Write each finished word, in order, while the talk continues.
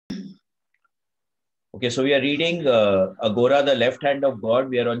Okay, so we are reading Aghora, the left hand of God.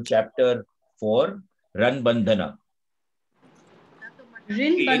 We are on chapter 4, Ran Bandhana.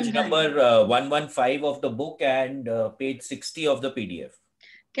 Rin Page Bandhan. number 115 of the book and page 60 of the PDF.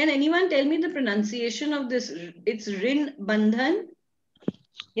 Can anyone tell me the pronunciation of this? It's Rin Bandhan.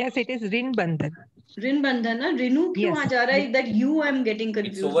 Yes, it is Rin Bandhan. Rin Bandhan. Na? Rinu kyun aa ja raha hai? That you I'm getting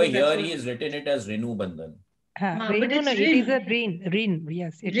confused. It's over with, here. He has written it as Renu Bandhan. but Renu, it's no, Rin. it is a Rin. Rin,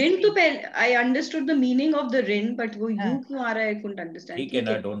 yes. Rin to I understood the meaning of the Rin, but wo you हाँ. kyun aa raha hai? I couldn't understand. He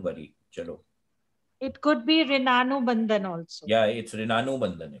cannot, don't worry. Chalo. It could be Rinanu Bandhan also. Yeah, it's Rinanu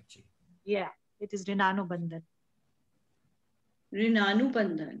Bandhan actually. Yeah, it is Rinanu Bandhan. Rinanu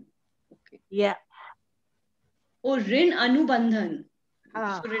Bandhan. Okay. Yeah. Oh, Rin Anubandhan.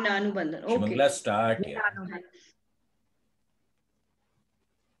 Ah. So Rinanu Bandhan. Okay. Shimangla, start. Yeah.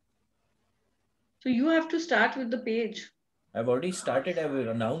 So you have to start with the page. I've already started. I've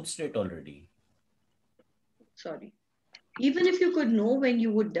announced it already. Sorry. Even if you could know when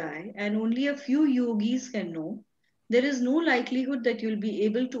you would die, and only a few yogis can know, there is no likelihood that you'll be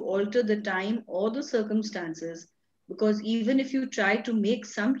able to alter the time or the circumstances, because even if you try to make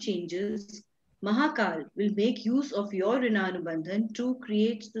some changes, Mahakal will make use of your Rinanubandhan to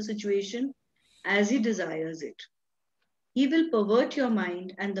create the situation as he desires it. He will pervert your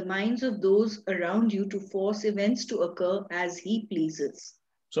mind and the minds of those around you to force events to occur as he pleases.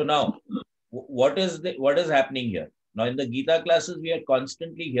 So now, what is happening here? Now, in the Gita classes, we are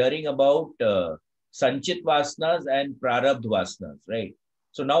constantly hearing about Sanchit Vasanas and Prarabdh Vasanas, right?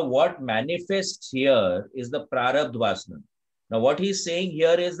 So now what manifests here is the Prarabdh Vasana. Now, what he's saying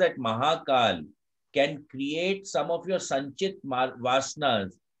here is that Mahakal can create some of your Sanchit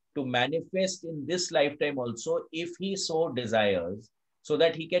Vasanas to manifest in this lifetime also, if he so desires, so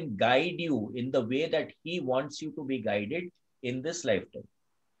that he can guide you in the way that he wants you to be guided in this lifetime.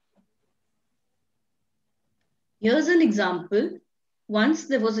 Here's an example. Once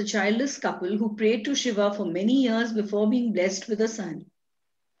there was a childless couple who prayed to Shiva for many years before being blessed with a son.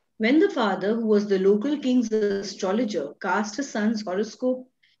 When the father, who was the local king's astrologer, cast his son's horoscope,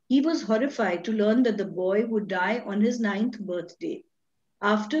 he was horrified to learn that the boy would die on his 9th birthday,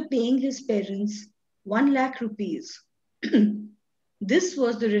 after paying his parents 1 lakh rupees. This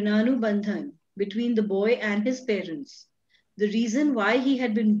was the Rinanu Bandhan between the boy and his parents, the reason why he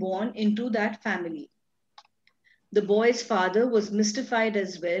had been born into that family. The boy's father was mystified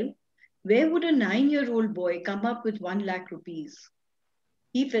as well. Where would a 9-year-old boy come up with 1 lakh rupees?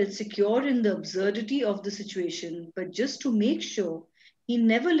 He felt secure in the absurdity of the situation, but just to make sure, he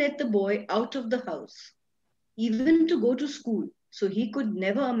never let the boy out of the house, even to go to school, so he could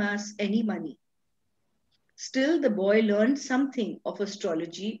never amass any money. Still, the boy learned something of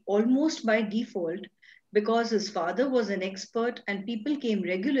astrology almost by default because his father was an expert and people came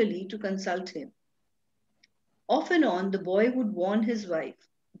regularly to consult him. Off and on, the boy would warn his wife.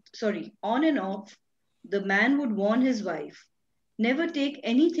 On and off, the man would warn his wife, never take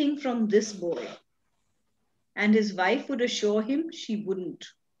anything from this boy. And his wife would assure him she wouldn't.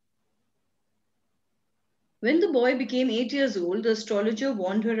 When the boy became 8 years old, the astrologer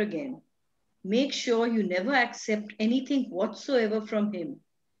warned her again. Make sure you never accept anything whatsoever from him.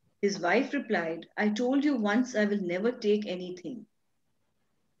 His wife replied, I told you once I will never take anything.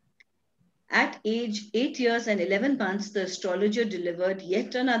 At age 8 years and 11 months, the astrologer delivered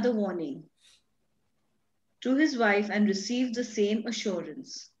yet another warning to his wife and received the same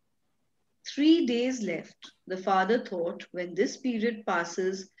assurance. 3 days left. The father thought, when this period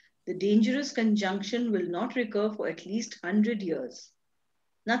passes, the dangerous conjunction will not recur for at least 100 years.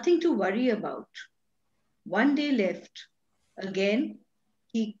 Nothing to worry about. 1 day left. Again,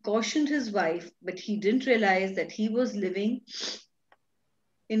 he cautioned his wife, but he didn't realize that he was living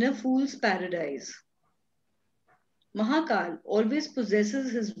in a fool's paradise. Mahakal always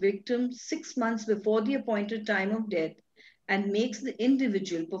possesses his victim 6 months before the appointed time of death and makes the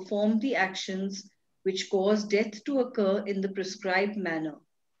individual perform the actions which cause death to occur in the prescribed manner.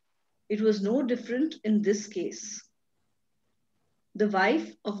 It was no different in this case. The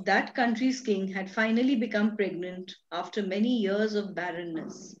wife of that country's king had finally become pregnant after many years of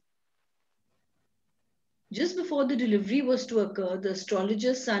barrenness. Just before the delivery was to occur, the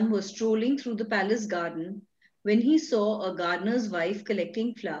astrologer's son was strolling through the palace garden when he saw a gardener's wife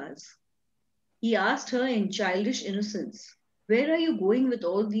collecting flowers. He asked her in childish innocence, Where are you going with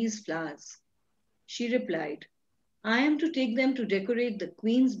all these flowers? She replied, I am to take them to decorate the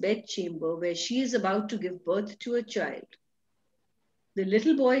queen's bedchamber where she is about to give birth to a child. The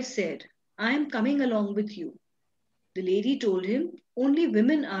little boy said, I am coming along with you. The lady told him, Only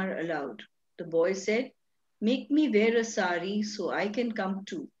women are allowed. The boy said, Make me wear a sari so I can come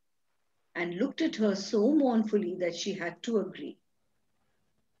too. and looked at her so mournfully that she had to agree.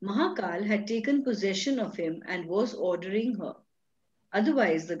 Mahakal had taken possession of him and was ordering her.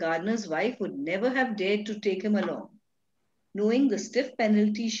 Otherwise, the gardener's wife would never have dared to take him along, knowing the stiff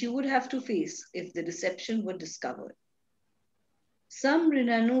penalty she would have to face if the deception were discovered. Some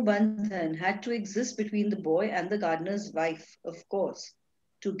Rinanu Bandhan had to exist between the boy and the gardener's wife, of course,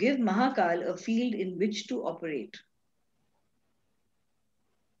 to give Mahakal a field in which to operate.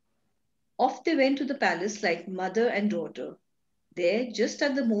 Off they went to the palace like mother and daughter. There, just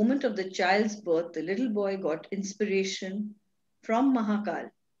at the moment of the child's birth, the little boy got inspiration from Mahakal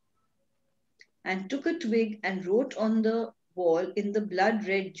and took a twig and wrote on the wall in the blood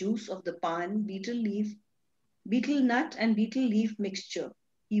red juice of the pan, beetle nut, and beetle leaf mixture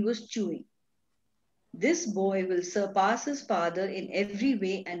he was chewing. This boy will surpass his father in every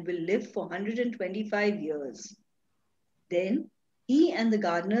way and will live for 125 years. Then he and the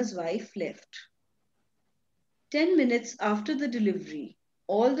gardener's wife left. 10 minutes after the delivery,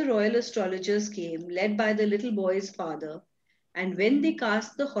 all the royal astrologers came, led by the little boy's father, and when they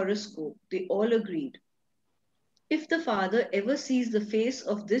cast the horoscope, they all agreed. If the father ever sees the face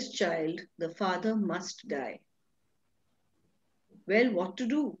of this child, the father must die. Well, what to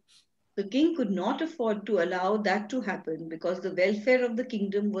do? The king could not afford to allow that to happen because the welfare of the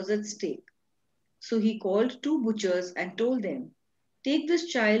kingdom was at stake. So he called two butchers and told them, "Take this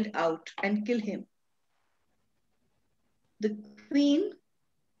child out and kill him." The queen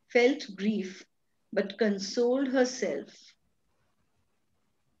felt grief but consoled herself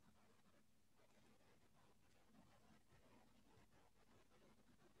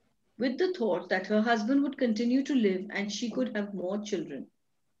with the thought that her husband would continue to live and she could have more children.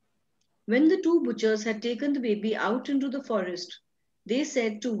 When the two butchers had taken the baby out into the forest, they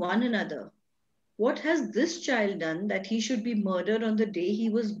said to one another, "What has this child done that he should be murdered on the day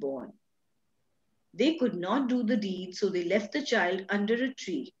he was born?" They could not do the deed, so they left the child under a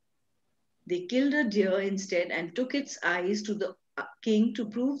tree. They killed a deer instead and took its eyes to the king to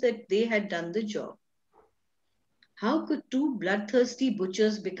prove that they had done the job. How could two bloodthirsty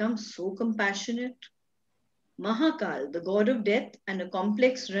butchers become so compassionate? Mahakal, the god of death, and a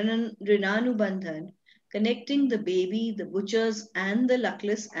complex Rinanubandhan connecting the baby, the butchers, and the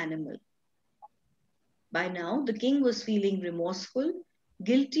luckless animal. By now, the king was feeling remorseful,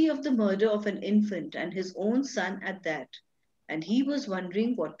 guilty of the murder of an infant and his own son at that, and he was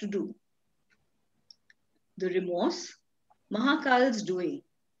wondering what to do. The remorse? Mahakal's doing.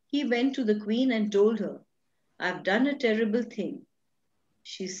 He went to the queen and told her, "I've done a terrible thing."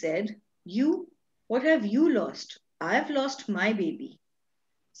 She said, "You? What have you lost?" "I've lost my baby."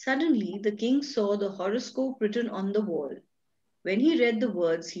 Suddenly, the king saw the horoscope written on the wall. When he read the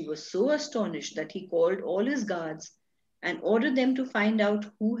words, he was so astonished that he called all his guards and ordered them to find out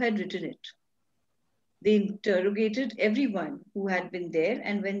who had written it. They interrogated everyone who had been there,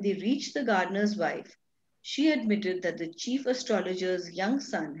 and when they reached the gardener's wife, she admitted that the chief astrologer's young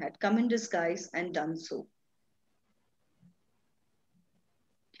son had come in disguise and done so.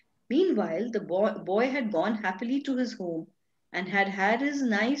 Meanwhile, the boy had gone happily to his home and had had his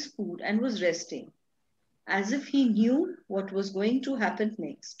nice food and was resting, as if he knew what was going to happen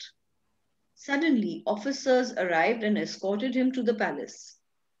next. Suddenly, officers arrived and escorted him to the palace.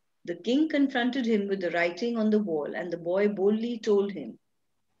 The king confronted him with the writing on the wall, and the boy boldly told him,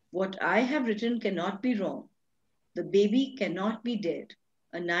 "What I have written cannot be wrong. The baby cannot be dead."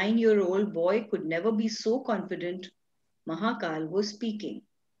 A 9-year-old boy could never be so confident. Mahakal was speaking.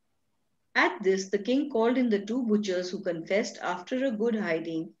 At this, the king called in the two butchers who confessed after a good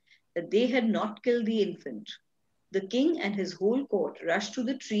hiding that they had not killed the infant. The king and his whole court rushed to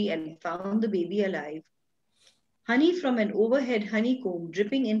the tree and found the baby alive, honey from an overhead honeycomb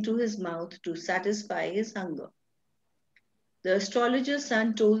dripping into his mouth to satisfy his hunger. The astrologer's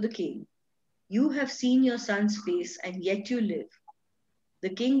son told the king, "You have seen your son's face and yet you live." The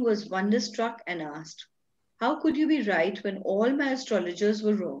king was wonderstruck and asked, "How could you be right when all my astrologers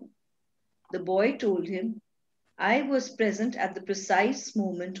were wrong?" The boy told him, "I was present at the precise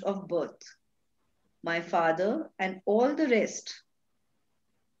moment of birth. My father and all the rest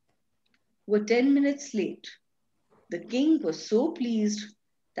were 10 minutes late." The king was so pleased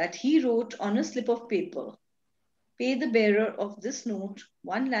that he wrote on a slip of paper, "Pay the bearer of this note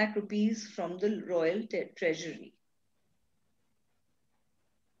 1 lakh rupees from the royal treasury."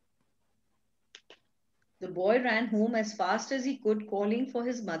 The boy ran home as fast as he could, calling for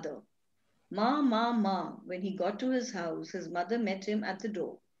his mother. "Ma, ma, ma." When he got to his house, his mother met him at the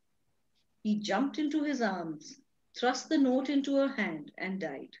door. He jumped into his arms, thrust the note into her hand, and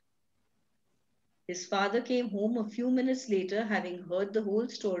died. His father came home a few minutes later, having heard the whole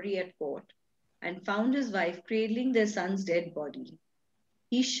story at court, and found his wife cradling their son's dead body.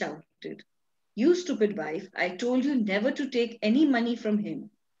 He shouted, "You stupid wife, I told you never to take any money from him."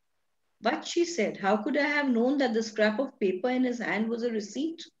 But she said, "How could I have known that the scrap of paper in his hand was a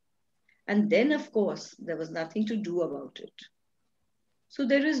receipt?" And then, of course, there was nothing to do about it. So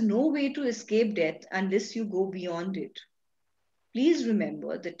there is no way to escape death unless you go beyond it. Please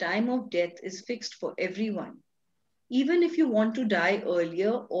remember, the time of death is fixed for everyone. Even if you want to die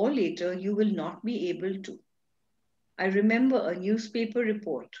earlier or later, you will not be able to. I remember a newspaper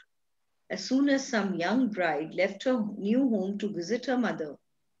report. As soon as some young bride left her new home to visit her mother,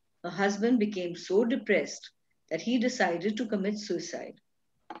 her husband became so depressed that he decided to commit suicide.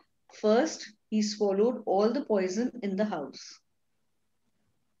 First, he swallowed all the poison in the house.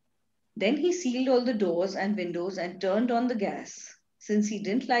 Then he sealed all the doors and windows and turned on the gas. Since he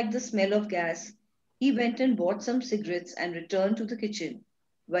didn't like the smell of gas, he went and bought some cigarettes and returned to the kitchen,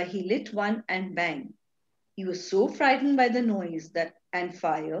 where he lit one and bang. He was so frightened by the noise and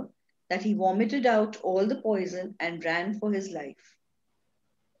fire that he vomited out all the poison and ran for his life.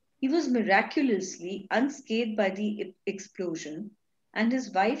 He was miraculously unscathed by the explosion, and his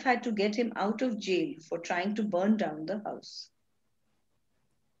wife had to get him out of jail for trying to burn down the house.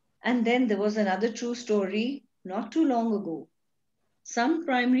 And then there was another true story not too long ago. Some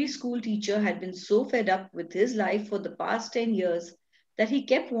primary school teacher had been so fed up with his life for the past 10 years that he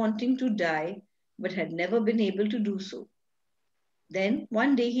kept wanting to die but had never been able to do so. Then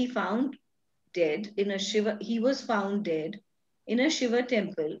one day he was found dead in a Shiva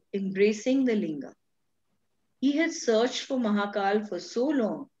temple embracing the linga. He had searched for Mahakal for so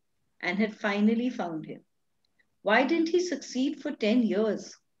long and had finally found him. Why didn't he succeed for 10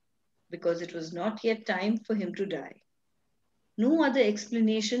 years? Because it was not yet time for him to die. No other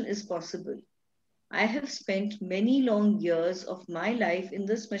explanation is possible. I have spent many long years of my life in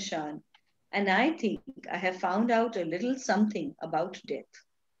the smashan, and I think I have found out a little something about death.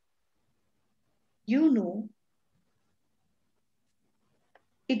 You know,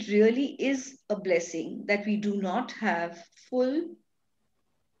 it really is a blessing that we do not have full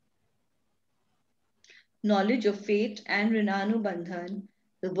knowledge of fate and Rinanu Bandhan,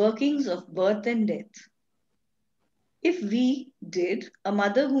 the workings of birth and death. If we did, a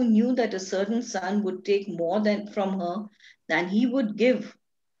mother who knew that a certain son would take more from her than he would give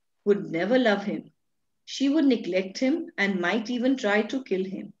would never love him. She would neglect him and might even try to kill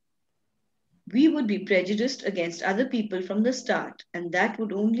him. We would be prejudiced against other people from the start, and that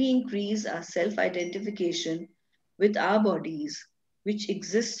would only increase our self identification with our bodies, which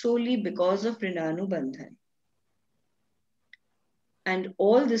exist solely because of Rinanu Bandhan. And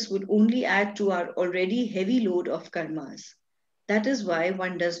all this would only add to our already heavy load of karmas. That is why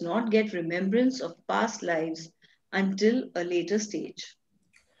one does not get remembrance of past lives until a later stage.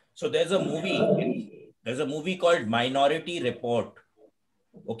 So there's a movie called Minority Report.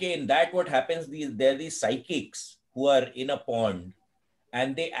 Okay, in that what happens, there are these psychics who are in a pond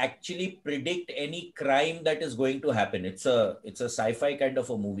and they actually predict any crime that is going to happen. It's a sci-fi kind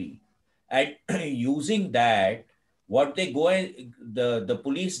of a movie. And using that, what they go and the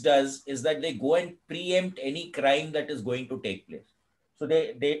police does is that they go and preempt any crime that is going to take place. So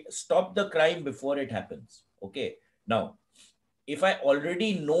they stop the crime before it happens. Okay. Now, if I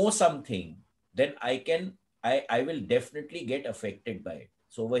already know something, then I will definitely get affected by it.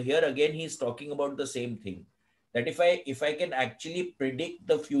 So over here again, he's talking about the same thing, that if I can actually predict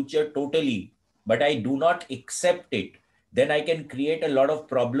the future totally, but I do not accept it, then I can create a lot of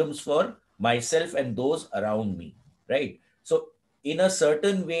problems for myself and those around me, right? So in a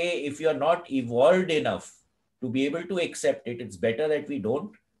certain way, if you're not evolved enough to be able to accept it, it's better that we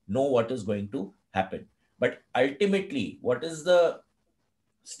don't know what is going to happen. But ultimately, what is the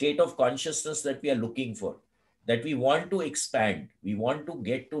state of consciousness that we are looking for? That we want to expand, we want to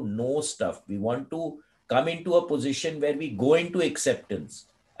get to know stuff, we want to come into a position where we go into acceptance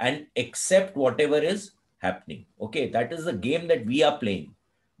and accept whatever is happening. Okay, that is the game that we are playing.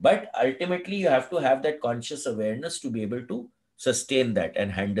 But ultimately, you have to have that conscious awareness to be able to sustain that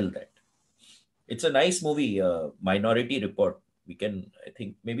and handle that. It's a nice movie, Minority Report. I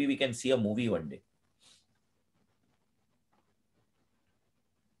think maybe we can see a movie one day.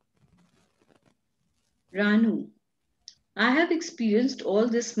 Ranu, I have experienced all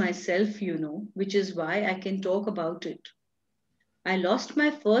this myself, which is why I can talk about it. I lost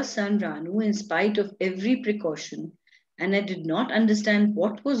my first son Ranu in spite of every precaution, and I did not understand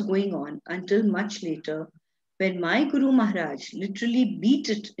what was going on until much later when my Guru Maharaj literally beat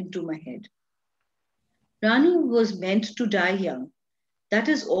it into my head. Ranu was meant to die young. That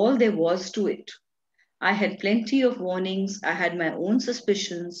is all there was to it. I had plenty of warnings, I had my own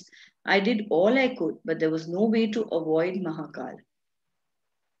suspicions, I did all I could, but there was no way to avoid Mahakal.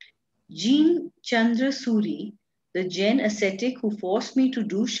 Jean Chandra Suri, the Jain ascetic who forced me to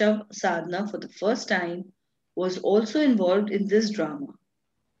do Shav sadhana for the first time, was also involved in this drama.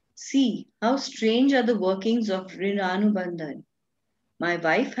 See how strange are the workings of Rinanubandhan. My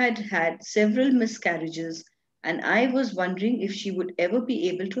wife had had several miscarriages, and I was wondering if she would ever be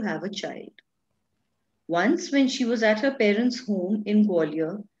able to have a child. Once, when she was at her parents' home in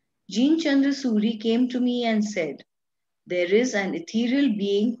Gwalior, Jean Chandra Suri came to me and said, "There is an ethereal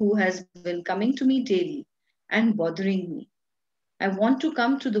being who has been coming to me daily and bothering me. I want to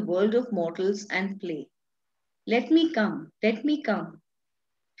come to the world of mortals and play. Let me come, let me come.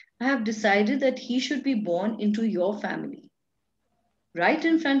 I have decided that he should be born into your family." Right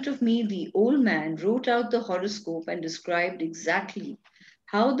in front of me, the old man wrote out the horoscope and described exactly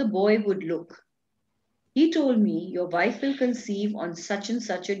how the boy would look. He told me, "Your wife will conceive on such and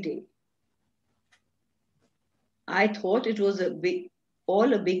such a day." I thought it was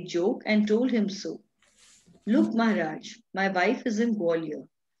all a big joke and told him so. "Look, Maharaj, my wife is in Gwalior.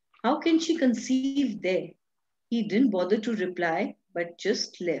 How can she conceive there?" He didn't bother to reply, but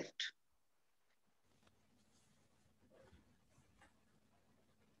just left.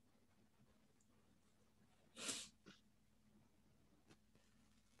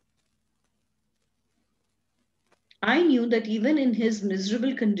 I knew that even in his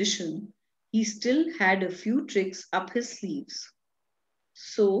miserable condition, he still had a few tricks up his sleeves.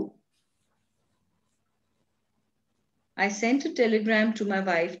 So I sent a telegram to my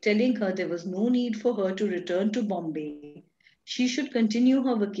wife telling her there was no need for her to return to Bombay. She should continue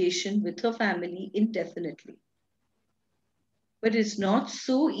her vacation with her family indefinitely. But it's not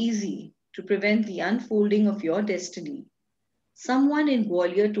so easy to prevent the unfolding of your destiny. Someone in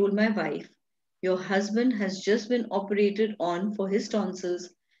Gwalior told my wife, "Your husband has just been operated on for his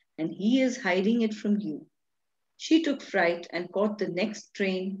tonsils and he is hiding it from you." She took fright and caught the next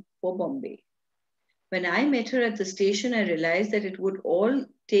train for Bombay. When I met her at the station, I realized that it would all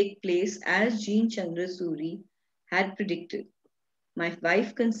take place as Jean Chandra Suri had predicted. My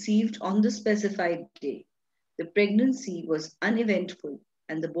wife conceived on the specified day. The pregnancy was uneventful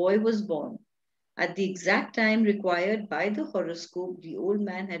and the boy was born at the exact time required by the horoscope the old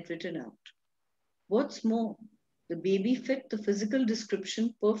man had written out. What's more, the baby fit the physical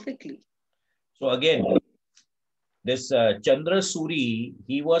description perfectly. So again, this Chandra Suri,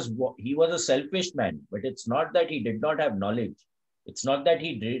 he was a selfish man, but it's not that he did not have knowledge. It's not that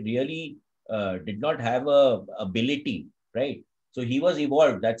he really did not have a ability, right? So he was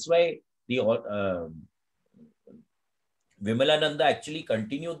evolved. That's why the Vimalananda actually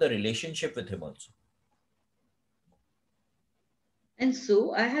continued the relationship with him also. And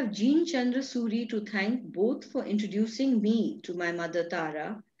so I have Jean Chandra Suri to thank both for introducing me to my mother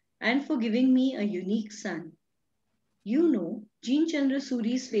Tara and for giving me a unique son. You know, Jean Chandra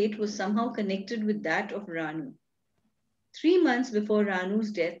Suri's fate was somehow connected with that of Ranu. 3 months before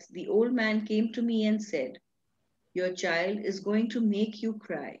Ranu's death, the old man came to me and said, "Your child is going to make you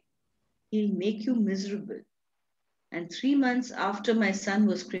cry. He'll make you miserable." And 3 months after my son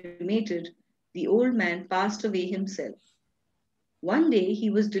was cremated, the old man passed away himself. One day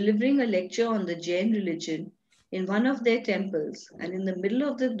he was delivering a lecture on the Jain religion in one of their temples, and in the middle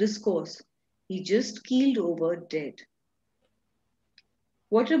of the discourse, he just keeled over dead.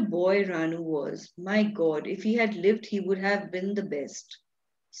 What a boy Ranu was. My God, if he had lived, he would have been the best.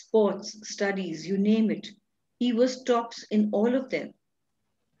 Sports, studies, you name it. He was tops in all of them.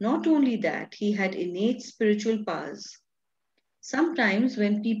 Not only that, he had innate spiritual powers. Sometimes,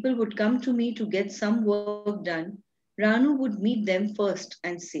 when people would come to me to get some work done, Ranu would meet them first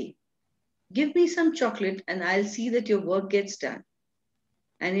and say, "Give me some chocolate and I'll see that your work gets done."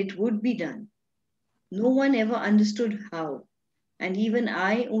 And it would be done. No one ever understood how, and even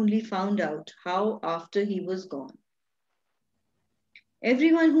I only found out how after he was gone.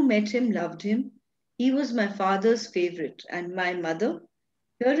 Everyone who met him loved him. He was my father's favorite, and my mother.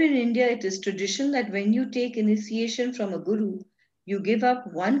 Here in India, it is tradition that when you take initiation from a guru, you give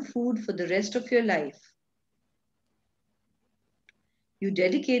up one food for the rest of your life. You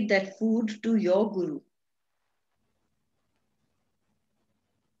dedicate that food to your guru.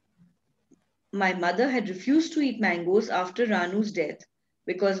 My mother had refused to eat mangoes after Ranu's death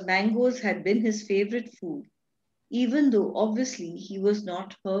because mangoes had been his favorite food, even though obviously he was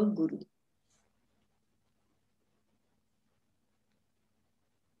not her guru.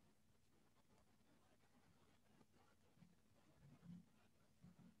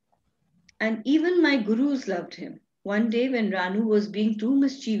 And even my gurus loved him. One day, when Ranu was being too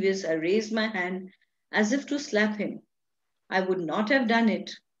mischievous, I raised my hand as if to slap him. I would not have done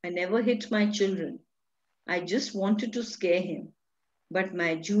it. I never hit my children. I just wanted to scare him. But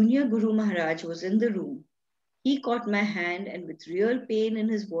my junior Guru Maharaj was in the room. He caught my hand and with real pain in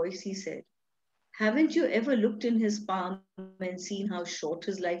his voice he said, "Haven't you ever looked in his palm and seen how short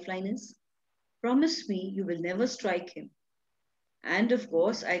his lifeline is? Promise me you will never strike him." And of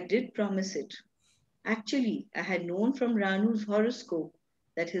course I did promise it. Actually, I had known from Ranu's horoscope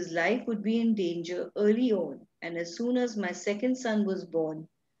that his life would be in danger early on, and as soon as my second son was born,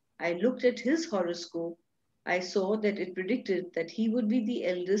 I looked at his horoscope. I saw that it predicted that he would be the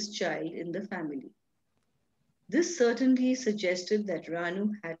eldest child in the family. This certainly suggested that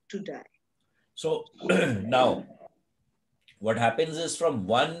Ranu had to die. So now what happens is from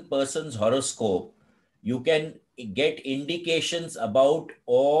one person's horoscope, you can get indications about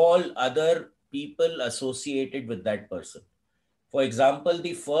all other people associated with that person. For example,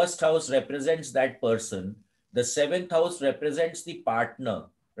 the first house represents that person, the seventh house represents the partner,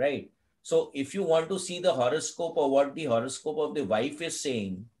 right? So, if you want to see the horoscope or what the horoscope of the wife is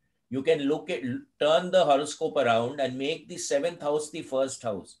saying, you can turn the horoscope around and make the seventh house the first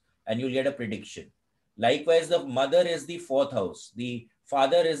house, and you'll get a prediction. Likewise, the mother is the fourth house, the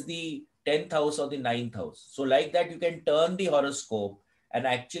father is the 10th house or the ninth house. So, like that, you can turn the horoscope and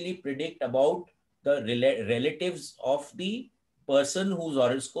actually predict about the relatives of the person whose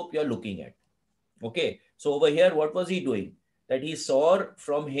horoscope you're looking at. Okay, so over here, what was he doing? That he saw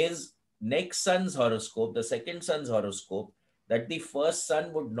from his next son's horoscope, the second son's horoscope, that the first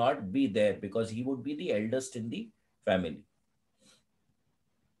son would not be there because he would be the eldest in the family.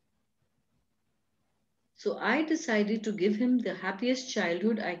 So I decided to give him the happiest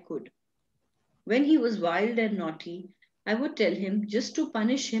childhood I could. When he was wild and naughty, I would tell him just to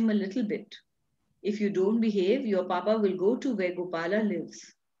punish him a little bit. If you don't behave, your papa will go to where Gopala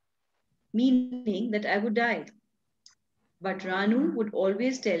lives, meaning that I would die. But Ranu would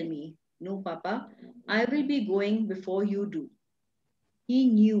always tell me, "No, papa, I will be going before you do." He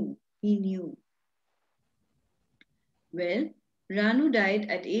knew. Well, Ranu died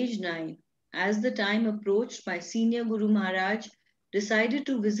at age 9. As the time approached, my senior Guru Maharaj decided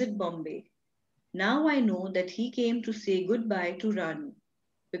to visit Bombay. Now I know that he came to say goodbye to Ranu,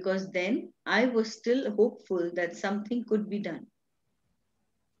 because then I was still hopeful that something could be done.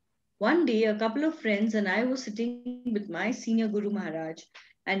 One day, a couple of friends and I were sitting with my senior Guru Maharaj,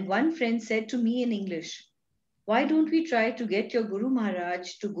 and one friend said to me in English, "Why don't we try to get your Guru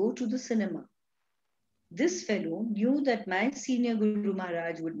Maharaj to go to the cinema?" This fellow knew that my senior Guru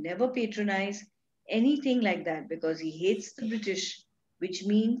Maharaj would never patronize anything like that because he hates the British, which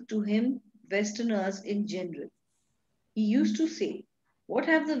mean to him Westerners in general. He used to say, "What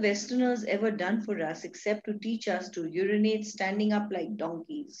have the Westerners ever done for us except to teach us to urinate standing up like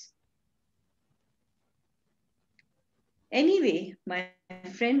donkeys?" Anyway, my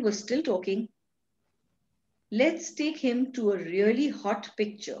friend was still talking. "Let's take him to a really hot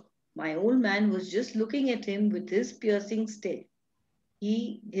picture." My old man was just looking at him with his piercing stare.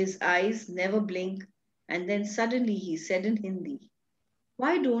 His eyes never blink, and then suddenly he said in Hindi,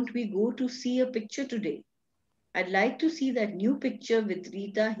 "Why don't we go to see a picture today? I'd like to see that new picture with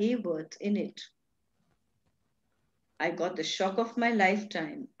Rita Hayworth in it." I got the shock of my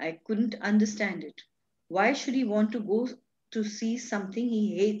lifetime. I couldn't understand it. Why should he want to go to see something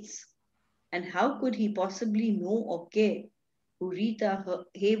he hates? And how could he possibly know or care who Rita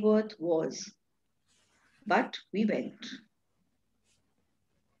Hayworth was? But we went.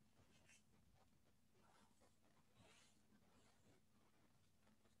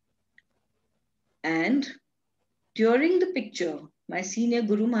 And during the picture, my senior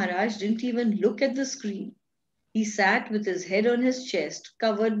Guru Maharaj didn't even look at the screen. He sat with his head on his chest,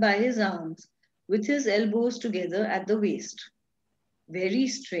 covered by his arms, with his elbows together at the waist. Very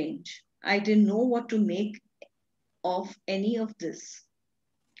strange. I didn't know what to make of any of this.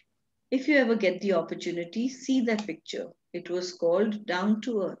 If you ever get the opportunity, see that picture. It was called Down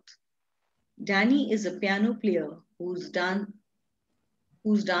to Earth. Danny is a piano player whose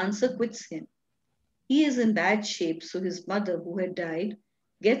dancer quits him. He is in bad shape, so his mother, who had died,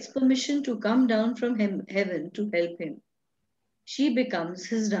 gets permission to come down from heaven to help him. She becomes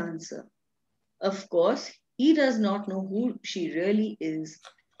his dancer. Of course, he does not know who she really is,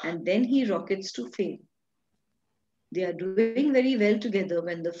 and then he rockets to fame. They are doing very well together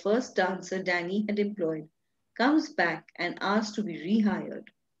when the first dancer Danny had employed comes back and asks to be rehired.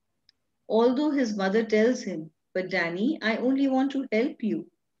 Although his mother tells him, "But Danny, I only want to help you,"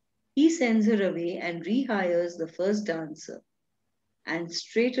 he sends her away and rehires the first dancer and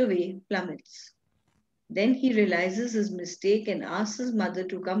straightaway plummets. Then he realizes his mistake and asks his mother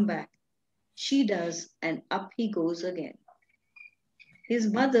to come back. She does, and up he goes again.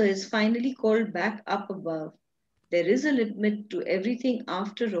 His mother is finally called back up above. There is a limit to everything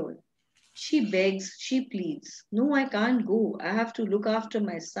after all. She begs, she pleads. No, I can't go. I have to look after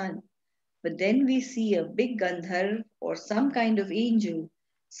my son. But then we see a big Gandharv or some kind of angel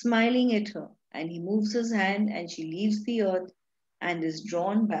smiling at her, and he moves his hand and she leaves the earth and is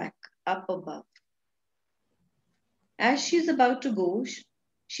drawn back up above. As she is about to go,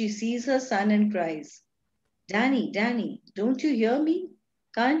 she sees her son and cries, Danny, Danny, don't you hear me?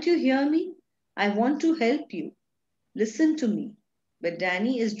 Can't you hear me? I want to help you. Listen to me. But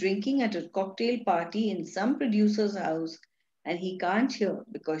Danny is drinking at a cocktail party in some producer's house and he can't hear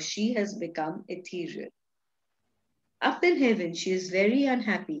because she has become ethereal. Up in heaven, she is very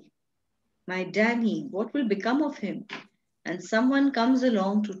unhappy. My Danny, what will become of him? And someone comes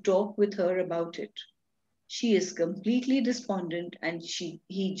along to talk with her about it. She is completely despondent and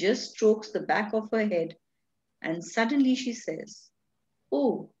he just strokes the back of her head and suddenly she says,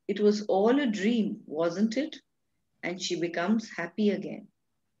 Oh, it was all a dream, wasn't it? And she becomes happy again.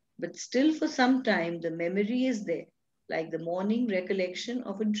 But still, for some time, the memory is there, like the morning recollection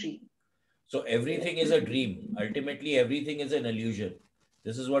of a dream. So everything is a dream. Ultimately, everything is an illusion.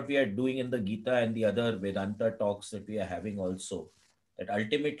 This is what we are doing in the Gita and the other Vedanta talks that we are having also. That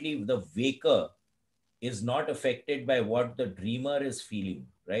ultimately the waker is not affected by what the dreamer is feeling,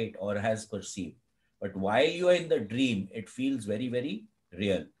 right, or has perceived. But while you are in the dream, it feels very, very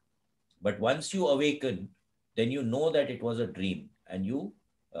real. But once you awaken, then you know that it was a dream and you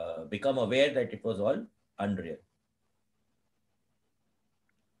become aware that it was all unreal.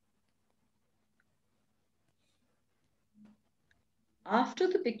 After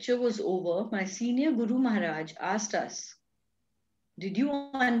the picture was over, my senior Guru Maharaj asked us, Did you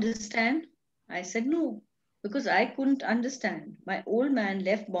understand? I said no, because I couldn't understand. My old man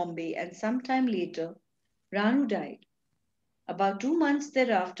left Bombay and sometime later, Ranu died. About 2 months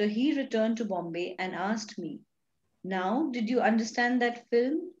thereafter, he returned to Bombay and asked me, Now, did you understand that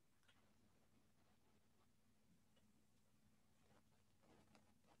film?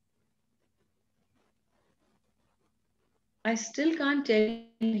 I still can't tell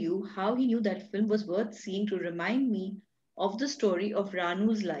you how he knew that film was worth seeing to remind me of the story of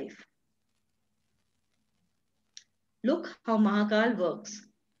Ranu's life. Look how Mahakal works.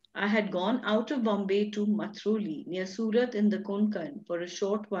 I had gone out of Bombay to Mathroli near Surat in the Konkan for a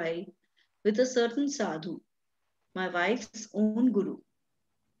short while with a certain sadhu, my wife's own guru.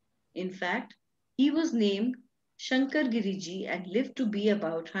 In fact, he was named Shankar Giriji and lived to be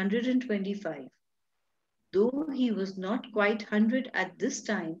about 125, though he was not quite 100 at this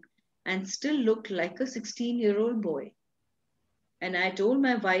time and still looked like a 16-year-old boy. And I told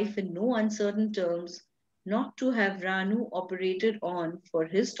my wife in no uncertain terms not to have Ranu operated on for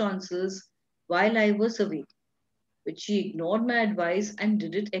his tonsils while I was away, but she ignored my advice and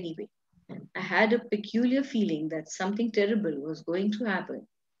did it anyway. I had a peculiar feeling that something terrible was going to happen.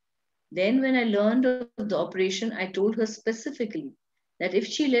 Then, when I learned of the operation, I told her specifically that if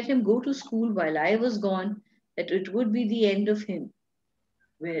she let him go to school while I was gone, that it would be the end of him.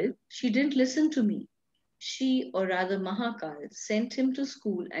 Well, she didn't listen to me. She, or rather Mahakal, sent him to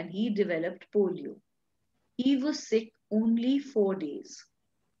school and he developed polio. He was sick only 4 days.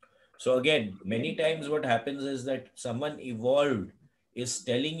 So again, many times what happens is that someone evolved is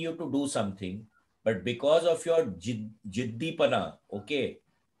telling you to do something, but because of your jiddipana, okay,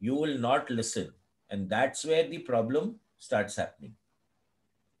 you will not listen. And that's where the problem starts happening.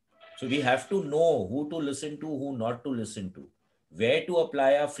 So we have to know who to listen to, who not to listen to, where to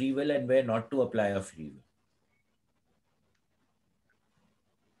apply our free will and where not to apply our free will.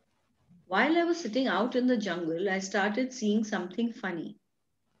 While I was sitting out in the jungle, I started seeing something funny.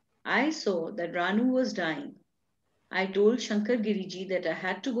 I saw that Ranu was dying. I told Shankar Giriji that I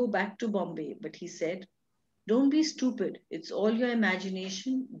had to go back to Bombay, but he said, Don't be stupid. It's all your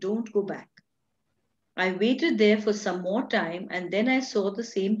imagination. Don't go back. I waited there for some more time and then I saw the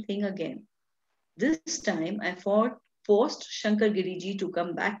same thing again. This time I forced Shankar Giriji to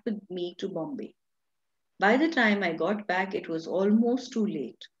come back with me to Bombay. By the time I got back, it was almost too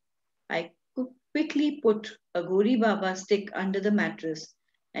late. I quickly put a Gori Baba stick under the mattress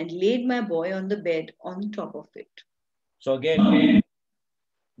and laid my boy on the bed on top of it. So again,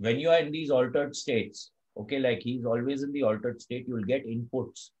 when you are in these altered states, okay, like he's always in the altered state, you'll get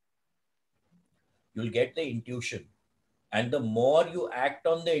inputs, you'll get the intuition. And the more you act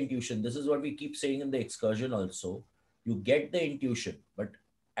on the intuition, this is what we keep saying in the excursion also, you get the intuition. But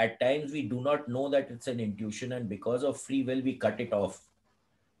at times we do not know that it's an intuition, and because of free will, we cut it off.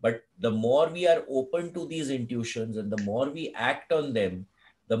 But the more we are open to these intuitions and the more we act on them,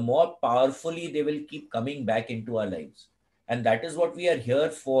 the more powerfully they will keep coming back into our lives. And that is what we are here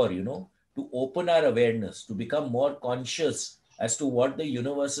for, to open our awareness, to become more conscious as to what the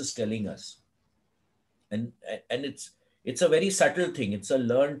universe is telling us. And and it's a very subtle thing, it's a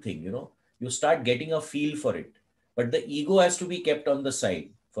learned thing, you start getting a feel for it. But the ego has to be kept on the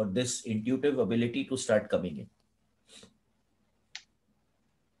side for this intuitive ability to start coming in.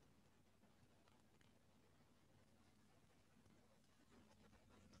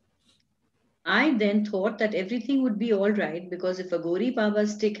 I then thought that everything would be all right because if Aghori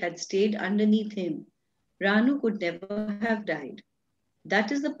Baba's stick had stayed underneath him, Ranu could never have died.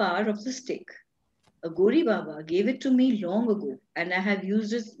 That is the power of the stick. Aghori Baba gave it to me long ago, and I have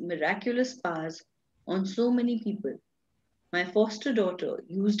used its miraculous powers on so many people. My foster daughter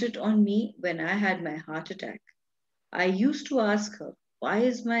used it on me when I had my heart attack. I used to ask her, "Why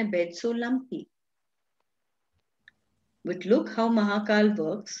is my bed so lumpy?" But look how Mahakal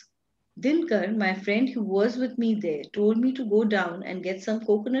works. Dinkar, my friend who was with me there, told me to go down and get some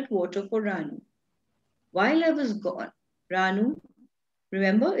coconut water for Ranu. While I was gone, Ranu,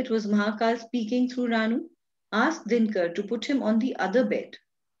 remember it was Mahakal speaking through Ranu, asked Dinkar to put him on the other bed.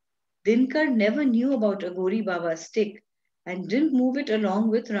 Dinkar never knew about Aghori Baba's stick and didn't move it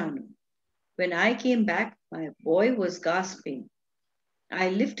along with Ranu. When I came back, my boy was gasping. I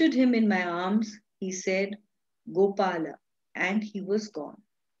lifted him in my arms. He said, "Gopala," and he was gone.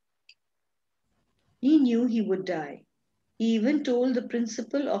 He knew he would die. He even told the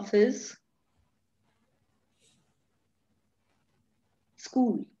principal of his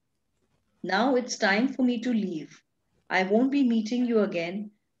school, "Now it's time for me to leave. I won't be meeting you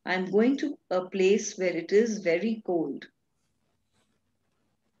again. I'm going to a place where it is very cold."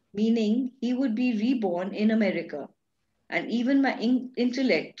 Meaning he would be reborn in America. And even my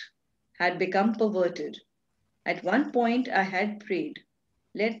intellect had become perverted. At one point, I had prayed,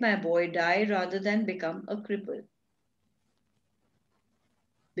 "Let my boy die rather than become a cripple."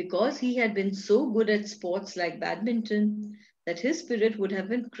 Because he had been so good at sports like badminton that his spirit would have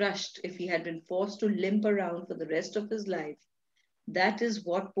been crushed if he had been forced to limp around for the rest of his life. That is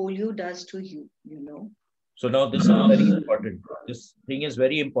what polio does to you. So now this is very important. This thing is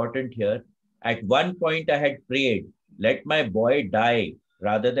very important here. At one point, I had prayed, "Let my boy die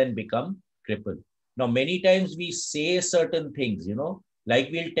rather than become crippled." Now, many times we say certain things,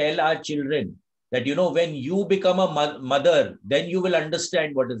 like we'll tell our children that, when you become a mother, then you will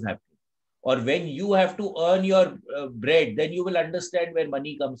understand what is happening. Or when you have to earn your bread, then you will understand where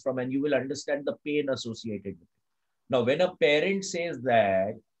money comes from and you will understand the pain associated with it. Now, when a parent says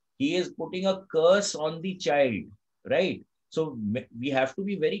that, he is putting a curse on the child, right? So we have to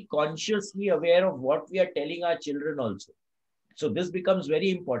be very consciously aware of what we are telling our children also. So this becomes very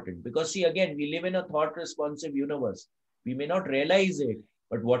important because, see, again, we live in a thought responsive universe. We may not realize it,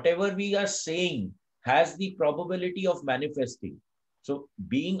 but whatever we are saying has the probability of manifesting. So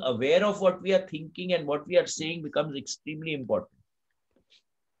being aware of what we are thinking and what we are saying becomes extremely important.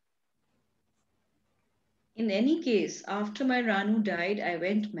 In any case, after my Ranu died, I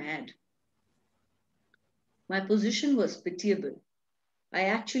went mad. My position was pitiable. I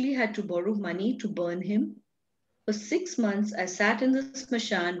actually had to borrow money to burn him. For 6 months, I sat in the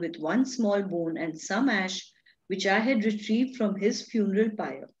smashan with one small bone and some ash which I had retrieved from his funeral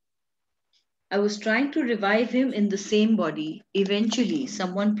pyre. I was trying to revive him in the same body. Eventually,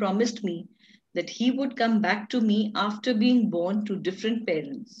 someone promised me that he would come back to me after being born to different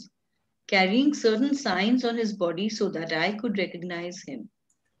parents, carrying certain signs on his body so that I could recognize him.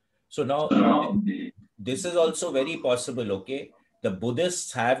 So now this is also very possible. Okay, the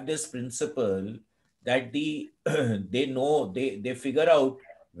Buddhists have this principle that they know, they figure out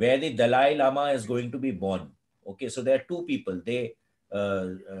where the Dalai Lama is going to be born. Okay, so there are two people, they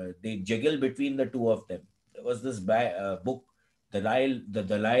jiggle between the two of them. There was this book, the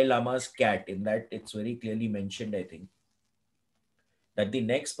Dalai Lama's cat. In that, it's very clearly mentioned, I think, that the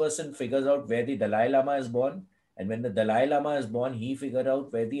next person figures out where the Dalai Lama is born, and when the Dalai Lama is born, he figures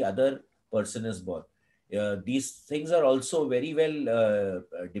out where the other person is born. These things are also very well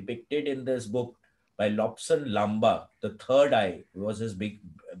depicted in this book by Lobson Lamba. The Third Eye was his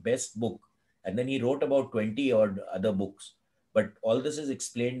best book, and then he wrote about 20 odd other books. But all this is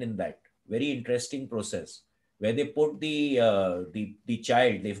explained in that very interesting process where they put the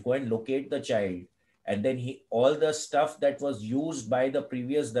child. They go and locate the child, and then all the stuff that was used by the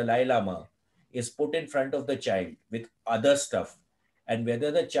previous Dalai Lama is put in front of the child with other stuff, and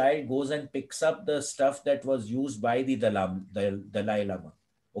whether the child goes and picks up the stuff that was used by the Dalai Lama.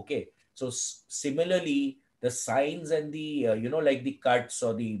 Okay, so similarly, the signs and the like the cuts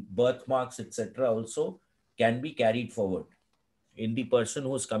or the birthmarks, etc., also can be carried forward in the person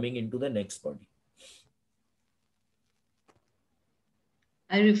who's coming into the next body.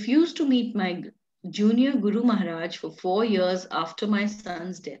 I refused to meet my junior Guru Maharaj for 4 years after my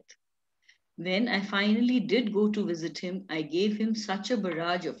son's death. When I finally did go to visit him, I gave him such a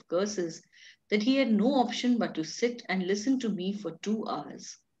barrage of curses that he had no option but to sit and listen to me for 2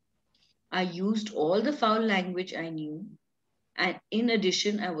 hours. I used all the foul language I knew, and in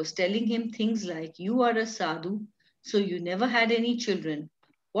addition, I was telling him things like, "You are a sadhu, so you never had any children.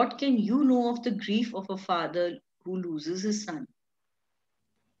 What can you know of the grief of a father who loses his son?"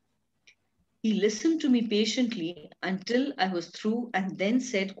 He listened to me patiently until I was through and then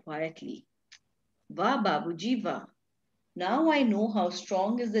said quietly, "Vah, Babuji, vah. Now I know how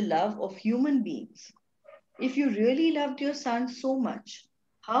strong is the love of human beings. If you really loved your son so much,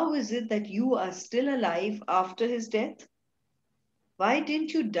 how is it that you are still alive after his death? Why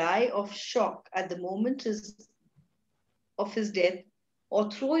didn't you die of shock at the moment of his death or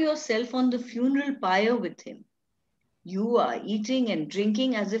throw yourself on the funeral pyre with him? You are eating and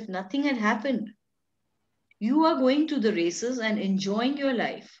drinking as if nothing had happened. You are going to the races and enjoying your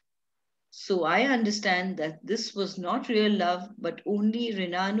life. So I understand that this was not real love, but only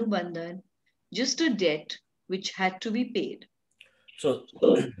Rinanu Bandhan, just a debt which had to be paid." So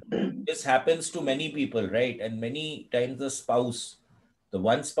this happens to many people, right? And many times the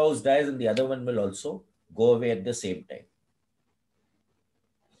one spouse dies and the other one will also go away at the same time.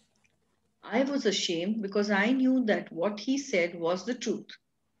 I was ashamed because I knew that what he said was the truth.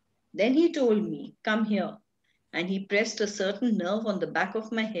 Then he told me, "Come here." And he pressed a certain nerve on the back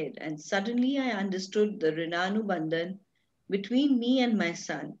of my head, and suddenly I understood the Rinanu Bandhan between me and my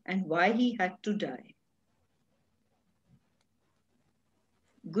son and why he had to die.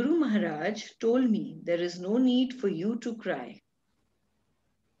 Guru Maharaj told me, "There is no need for you to cry.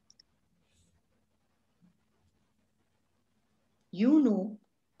 You know,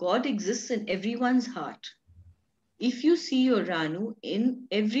 God exists in everyone's heart. If you see your Ranu in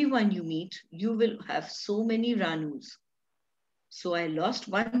everyone you meet, you will have so many Ranus. So I lost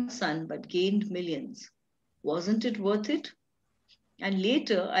one son but gained millions. Wasn't it worth it?" And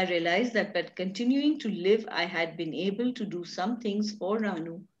later I realized that by continuing to live, I had been able to do some things for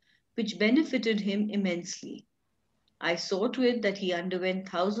Ranu which benefited him immensely. I saw to it that he underwent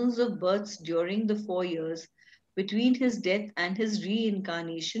thousands of births during the 4 years between his death and his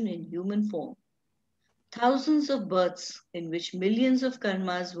reincarnation in human form. Thousands of births in which millions of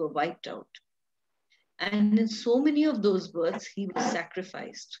karmas were wiped out. And in so many of those births, he was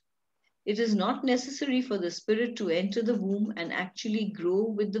sacrificed. It is not necessary for the spirit to enter the womb and actually grow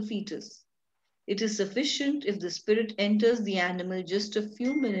with the fetus. It is sufficient if the spirit enters the animal just a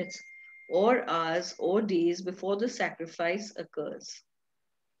few minutes or hours or days before the sacrifice occurs.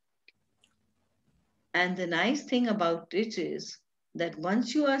 And the nice thing about it is that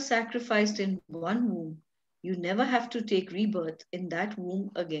once you are sacrificed in one womb, you never have to take rebirth in that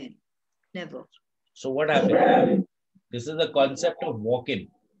womb again. Never. So what happens? This is the concept of walk-in,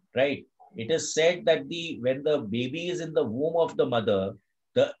 right? It is said that when the baby is in the womb of the mother,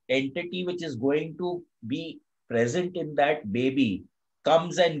 the entity which is going to be present in that baby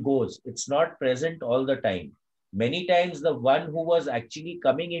comes and goes. It's not present all the time. Many times the one who was actually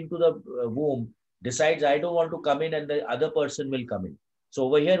coming into the womb decides, I don't want to come in, and the other person will come in. So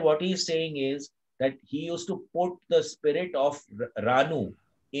over here, what he's saying is that he used to put the spirit of Ranu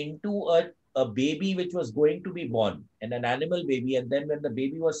into a baby which was going to be born, and an animal baby. And then when the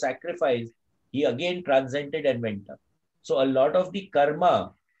baby was sacrificed, he again transcended and went up. So a lot of the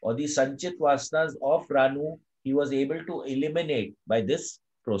karma or the sanchit vasanas of Ranu, he was able to eliminate by this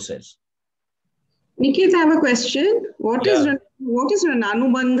process. Niket, I have a question. Yeah. What is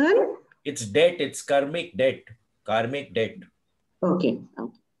Rananu Bandhan? It's debt. It's karmic debt. Karmic debt. Okay.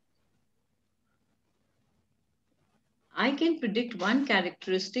 I can predict one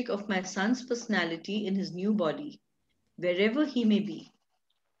characteristic of my son's personality in his new body, wherever he may be.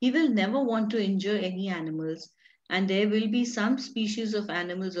 He will never want to injure any animals, and there will be some species of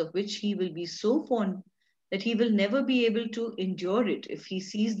animals of which he will be so fond that he will never be able to endure it if he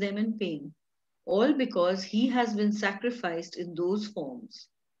sees them in pain, all because he has been sacrificed in those forms.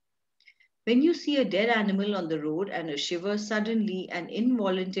 When you see a dead animal on the road and a shiver suddenly and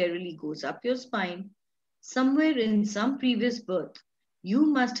involuntarily goes up your spine, somewhere in some previous birth, you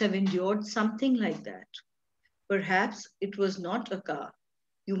must have endured something like that. Perhaps it was not a car.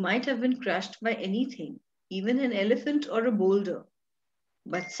 You might have been crushed by anything, even an elephant or a boulder.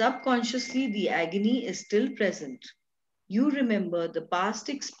 But subconsciously, the agony is still present. You remember the past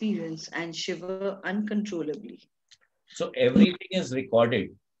experience and shiver uncontrollably. So everything is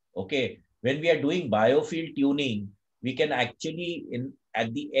recorded. Okay. When we are doing biofield tuning, we can actually,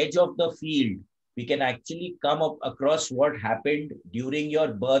 at the edge of the field, we can actually come up across what happened during your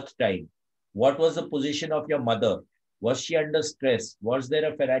birth time. What was the position of your mother? Was she under stress? Was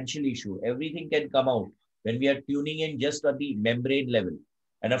there a financial issue? Everything can come out when we are tuning in just at the membrane level.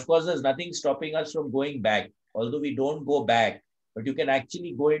 And of course, there's nothing stopping us from going back, although we don't go back, but you can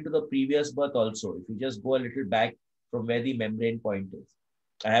actually go into the previous birth also if you just go a little back from where the membrane point is.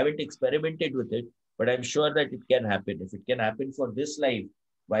 I haven't experimented with it, but I'm sure that it can happen. If it can happen for this life,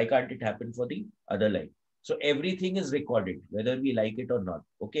 why can't it happen for the other life? So everything is recorded, whether we like it or not.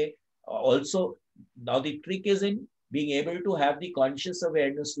 Okay. Also, now the trick is in being able to have the conscious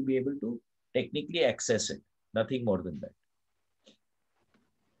awareness to be able to technically access it. Nothing more than that.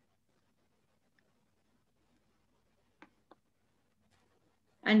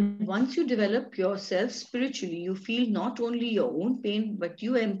 And once you develop yourself spiritually, you feel not only your own pain, but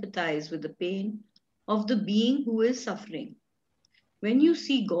you empathize with the pain of the being who is suffering. When you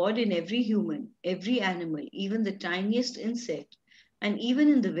see God in every human, every animal, even the tiniest insect, and even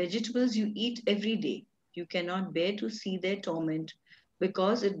in the vegetables you eat every day, you cannot bear to see their torment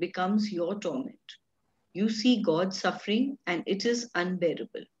because it becomes your torment. You see God suffering and it is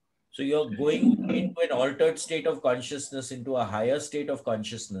unbearable. So you're going into an altered state of consciousness, into a higher state of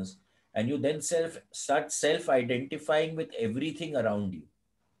consciousness, and you then start self-identifying with everything around you.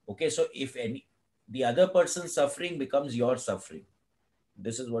 Okay, so if any the other person's suffering becomes your suffering.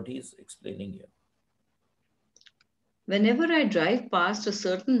 This is what he's explaining here. Whenever I drive past a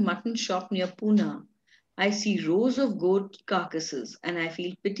certain mutton shop near Pune, I see rows of goat carcasses and I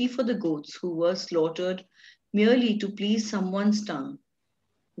feel pity for the goats who were slaughtered merely to please someone's tongue.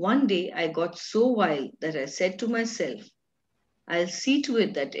 One day I got so wild that I said to myself, I'll see to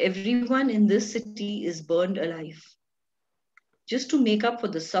it that everyone in this city is burned alive, just to make up for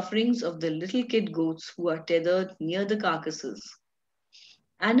the sufferings of the little kid goats who are tethered near the carcasses.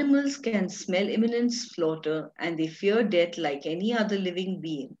 Animals can smell imminent slaughter and they fear death like any other living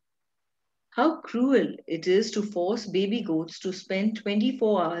being. How cruel it is to force baby goats to spend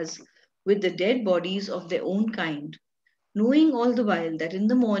 24 hours with the dead bodies of their own kind, knowing all the while that in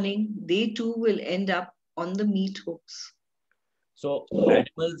the morning they too will end up on the meat hooks. So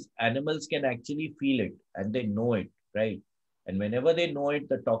animals can actually feel it and they know it, right? And whenever they know it,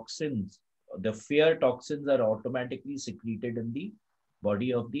 the toxins, the fear toxins are automatically secreted in the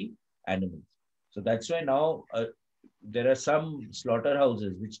body of the animals. So that's why now there are some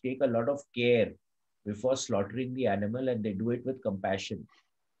slaughterhouses which take a lot of care before slaughtering the animal, and they do it with compassion,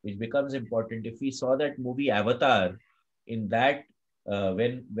 which becomes important. If we saw that movie Avatar, in that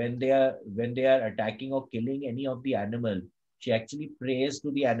when they are attacking or killing any of the animal, she actually prays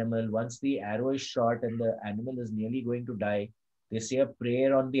to the animal. Once the arrow is shot and the animal is nearly going to die, they say a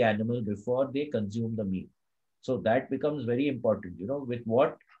prayer on the animal before they consume the meat. So that becomes very important. You know, with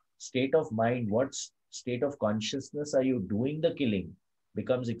what state of mind, what state of consciousness are you doing the killing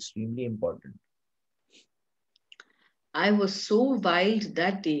becomes extremely important. I was so wild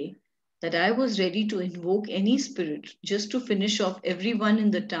that day that I was ready to invoke any spirit just to finish off everyone in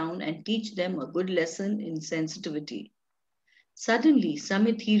the town and teach them a good lesson in sensitivity. Suddenly, some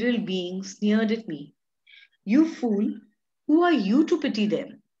ethereal being sneered at me. You fool! Who are you to pity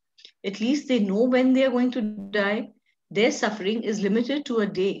them? At least they know when they are going to die. Their suffering is limited to a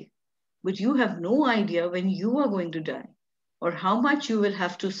day. But you have no idea when you are going to die or how much you will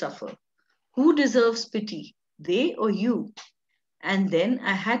have to suffer. Who deserves pity, they or you? And then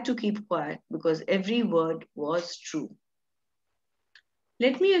I had to keep quiet because every word was true.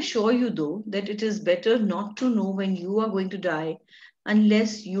 Let me assure you, though, that it is better not to know when you are going to die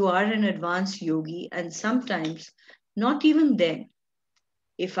unless you are an advanced yogi, and sometimes not even then.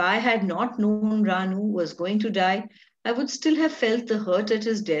 If I had not known Ranu was going to die, I would still have felt the hurt at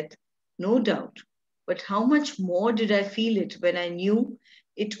his death, no doubt. But how much more did I feel it when I knew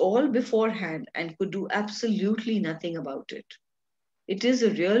it all beforehand and could do absolutely nothing about it? It is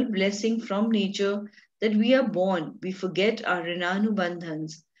a real blessing from nature that we are born. We forget our Rinanu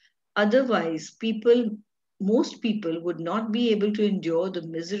bandhans. Otherwise, most people would not be able to endure the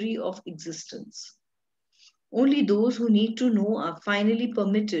misery of existence. Only those who need to know are finally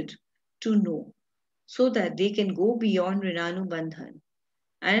permitted to know so that they can go beyond Rinanu Bandhan.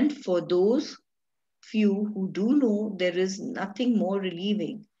 And for those few who do know, there is nothing more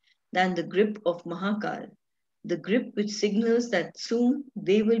relieving than the grip of Mahakal, the grip which signals that soon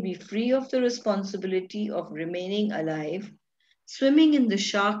they will be free of the responsibility of remaining alive, swimming in the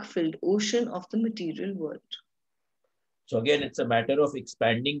shark filled ocean of the material world. So again, it's a matter of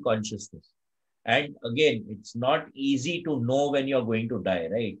expanding consciousness. And again, it's not easy to know when you're going to die,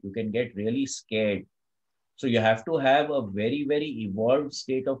 right? You can get really scared. So you have to have a very, very evolved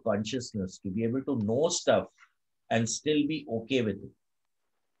state of consciousness to be able to know stuff and still be okay with it.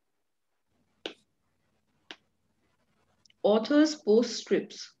 Author's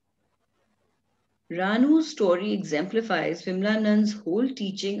postscripts. Ranu's story exemplifies Vimlanand's whole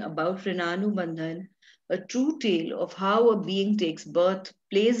teaching about Rinanu Bandhan, a true tale of how a being takes birth,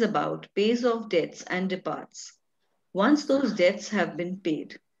 plays about, pays off debts, and departs, once those debts have been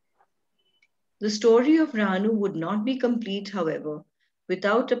paid. The story of Ranu would not be complete, however,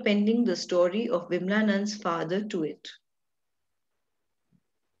 without appending the story of Vimlanand's father to it.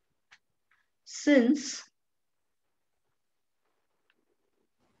 Since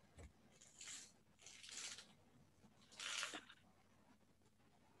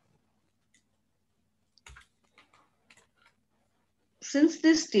Since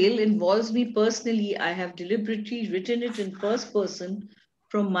this tale involves me personally, I have deliberately written it in first person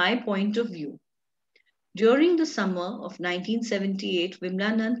from my point of view. During the summer of 1978,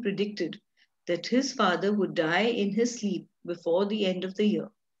 Vimlanand predicted that his father would die in his sleep before the end of the year.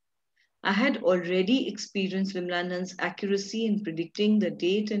 I had already experienced Vimlanand's accuracy in predicting the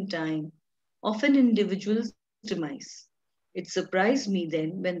date and time of an individual's demise. It surprised me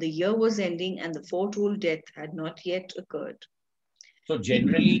then when the year was ending and the foretold death had not yet occurred. So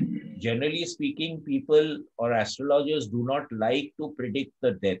generally speaking, people or astrologers do not like to predict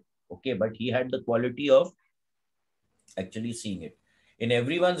the death. Okay, but he had the quality of actually seeing it. In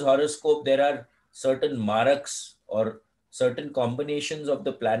everyone's horoscope, there are certain marks or certain combinations of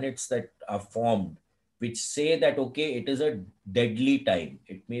the planets that are formed, which say that okay, it is a deadly time.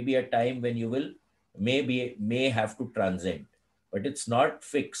 It may be a time when you will may have to transcend, but it's not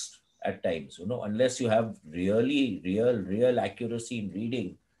fixed at times. Unless you have really real accuracy in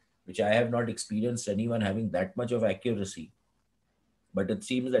reading, which I have not experienced anyone having that much of accuracy. But it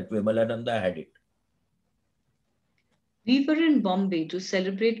seems that Vimalananda had it. We were in Bombay to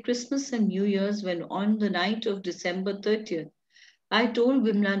celebrate Christmas and New Year's when, on the night of December 30th, I told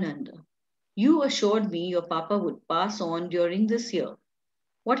Vimlananda, "You assured me your papa would pass on during this year.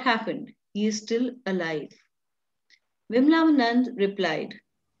 What happened? He is still alive." Vimlanand replied,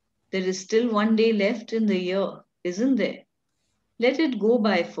 "There is still one day left in the year, isn't there? Let it go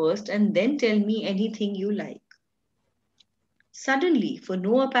by first and then tell me anything you like." Suddenly, for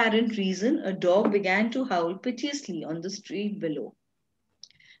no apparent reason, a dog began to howl piteously on the street below.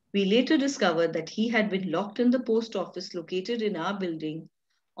 We later discovered that he had been locked in the post office located in our building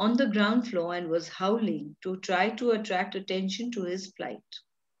on the ground floor and was howling to try to attract attention to his plight.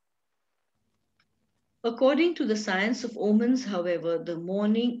 According to the science of omens, however, the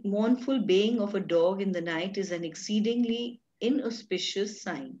mournful baying of a dog in the night is an exceedingly inauspicious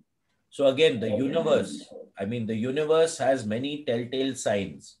sign. So again, the universe has many telltale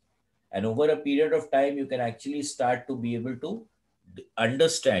signs. And over a period of time, you can actually start to be able to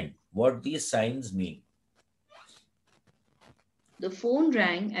understand what these signs mean. The phone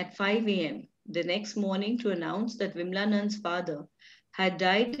rang at 5 a.m. the next morning to announce that Vimlanand's father had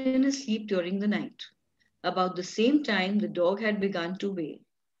died in his sleep during the night. About the same time, the dog had begun to wail.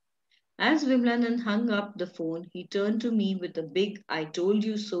 As Vimlanand hung up the phone, he turned to me with a big "I told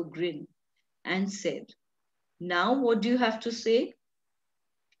you so" grin and said, "Now what do you have to say?"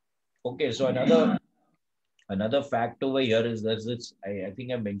 Okay, so another fact over here is there's this, I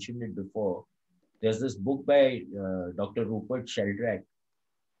think I mentioned it before. There's this book by Dr. Rupert Sheldrake.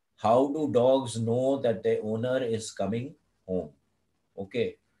 How do dogs know that their owner is coming home?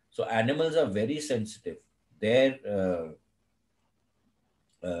 Okay, so animals are very sensitive. Their uh,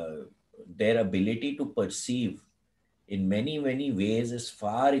 their ability to perceive in many ways is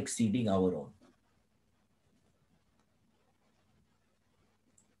far exceeding our own.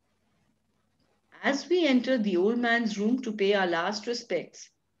 As we entered the old man's room to pay our last respects,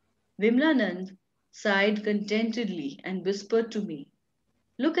 Vimlanand sighed contentedly and whispered to me,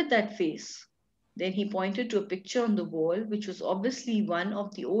 "Look at that face." Then he pointed to a picture on the wall, which was obviously one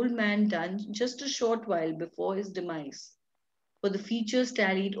of the old man done just a short while before his demise, for the features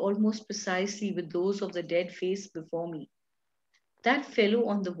tallied almost precisely with those of the dead face before me. "That fellow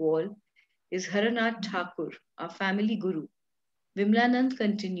on the wall is Haranath Thakur, our family guru." Vimlanand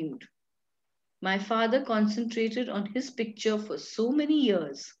continued. "My father concentrated on his picture for so many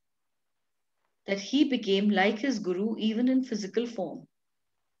years that he became like his guru even in physical form.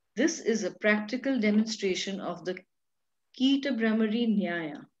 This is a practical demonstration of the Kita Brahmari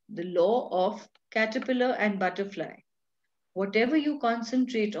Nyaya, the law of caterpillar and butterfly. Whatever you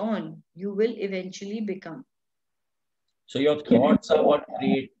concentrate on, you will eventually become." So your thoughts are what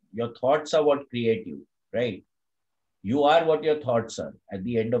create you, right? You are what your thoughts are at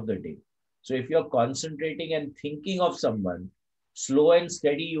the end of the day. So if you're concentrating and thinking of someone, slow and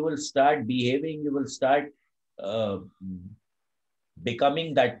steady, you will start behaving, you will start uh,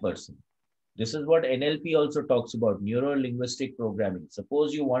 becoming that person. This is what NLP also talks about, neuro linguistic programming.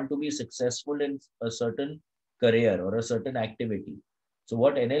 Suppose you want to be successful in a certain career or a certain activity. So,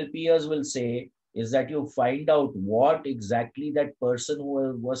 what NLPers will say is that you find out what exactly that person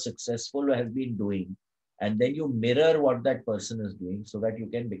who was successful has been doing, and then you mirror what that person is doing so that you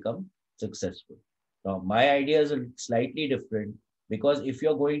can become successful. Now, my idea is slightly different because if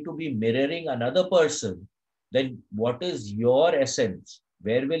you're going to be mirroring another person, then what is your essence?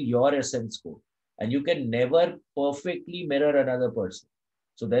 Where will your essence go? And you can never perfectly mirror another person.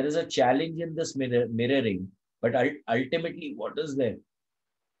 So there is a challenge in this mirroring, but ultimately, what is there?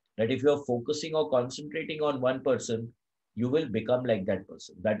 That if you're focusing or concentrating on one person, you will become like that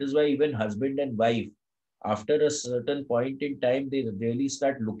person. That is why even husband and wife, after a certain point in time, they really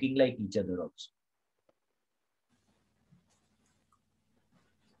start looking like each other also.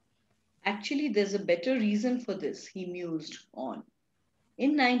 Actually, there's a better reason for this, he mused on.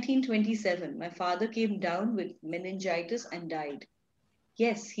 In 1927, my father came down with meningitis and died.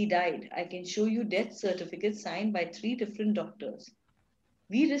 Yes, he died. I can show you death certificates signed by 3 different doctors.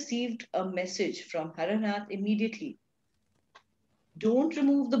 We received a message from Haranath immediately. Don't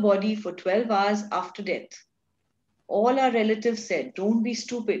remove the body for 12 hours after death. All our relatives said, don't be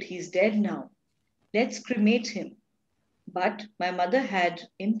stupid, he's dead now. Let's cremate him. But my mother had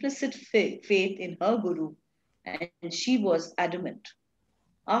implicit faith in her guru, and she was adamant.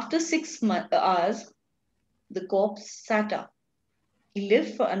 After 6 hours, the corpse sat up. He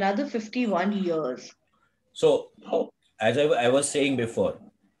lived for another 51 years. So, as I was saying before,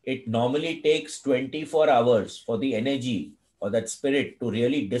 it normally takes 24 hours for the energy or that spirit to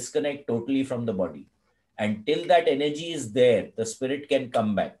really disconnect totally from the body. And till that energy is there, the spirit can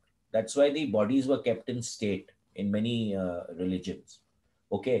come back. That's why the bodies were kept in state in many religions.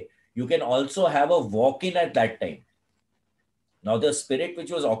 Okay. You can also have a walk in at that time. Now, the spirit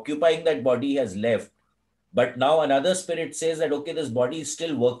which was occupying that body has left, but now another spirit says that, okay, this body is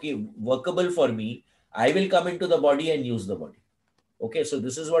still workable for me. I will come into the body and use the body. Okay, so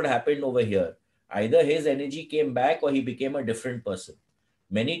this is what happened over here. Either his energy came back or he became a different person.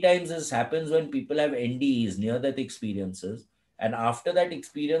 Many times this happens when people have NDEs, near death experiences. And after that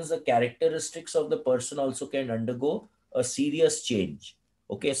experience, the characteristics of the person also can undergo a serious change.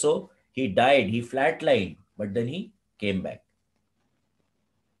 Okay, so he died, he flatlined, but then he came back.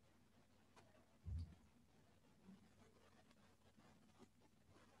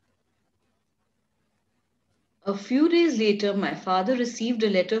 A few days later, my father received a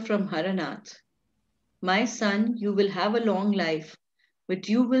letter from Haranath. My son, you will have a long life, but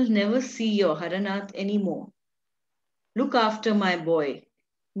you will never see your Haranath anymore. Look after my boy,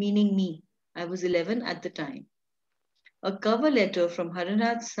 meaning me. I was 11 at the time. A cover letter from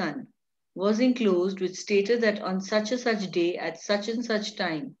Haranath's son was enclosed which stated that on such and such day at such and such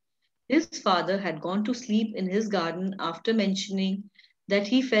time, his father had gone to sleep in his garden after mentioning that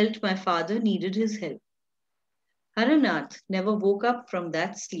he felt my father needed his help. Haranath never woke up from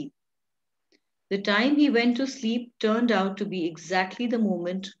that sleep. The time he went to sleep turned out to be exactly the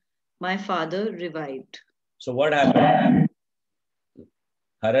moment my father revived. So what happened?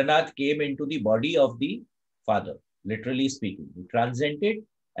 Haranath came into the body of the father, literally speaking. He transcended,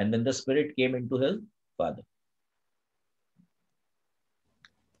 and then the spirit came into his father.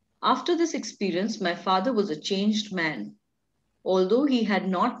 After this experience, my father was a changed man. Although he had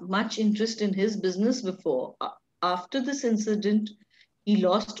not much interest in his business before, after this incident, he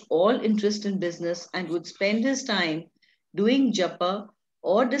lost all interest in business and would spend his time doing japa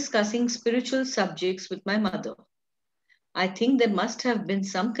or discussing spiritual subjects with my mother. I think there must have been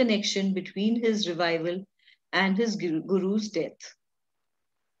some connection between his revival and his guru's death.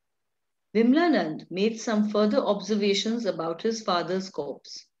 Vimlanand made some further observations about his father's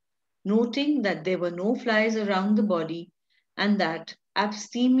corpse, noting that there were no flies around the body and that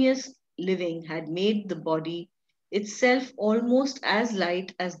abstemious living had made the body itself almost as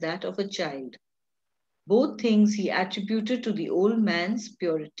light as that of a child. Both things he attributed to the old man's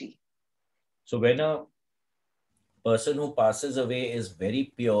purity. So when a person who passes away is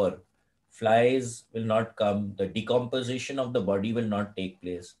very pure, flies will not come, the decomposition of the body will not take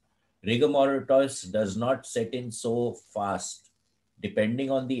place. Rigor mortis does not set in so fast,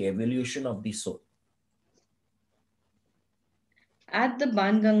 depending on the evolution of the soul. At the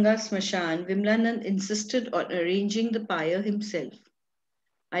Banganga Smashan, Vimlanand insisted on arranging the pyre himself.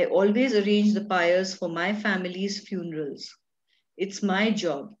 I always arrange the pyres for my family's funerals. It's my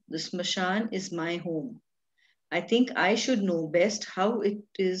job. The Smashan is my home. I think I should know best how it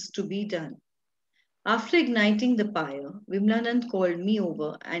is to be done. After igniting the pyre, Vimlanand called me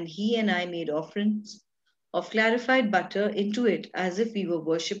over and he and I made offerings of clarified butter into it as if we were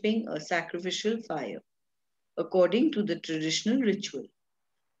worshipping a sacrificial fire, according to the traditional ritual.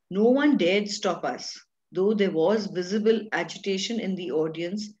 No one dared stop us, though there was visible agitation in the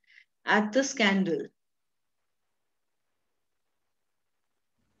audience at the scandal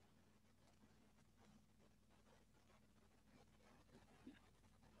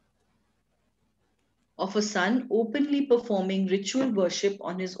of a son openly performing ritual worship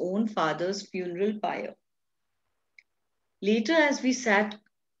on his own father's funeral pyre. Later, as we sat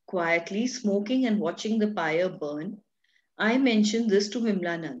quietly smoking and watching the pyre burn, I mentioned this to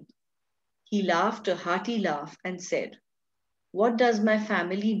Vimlanand. He laughed a hearty laugh and said, "What does my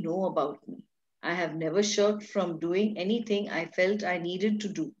family know about me? I have never shirked from doing anything I felt I needed to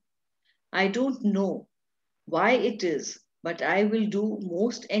do. I don't know why it is, but I will do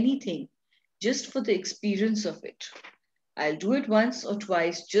most anything just for the experience of it. I'll do it once or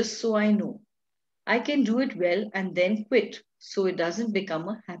twice just so I know. I can do it well and then quit so it doesn't become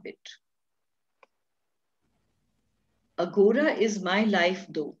a habit. Aghora is my life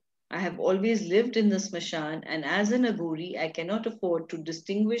though. I have always lived in the smashan, and as an Aghori, I cannot afford to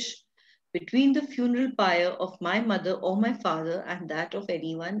distinguish between the funeral pyre of my mother or my father and that of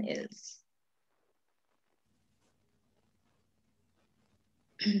anyone else.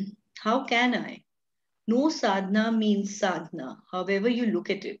 How can I? No sadhana means sadhana, however you look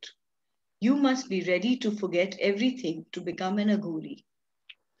at it. You must be ready to forget everything to become an Aghori.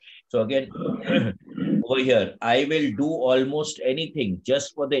 So again, over here, I will do almost anything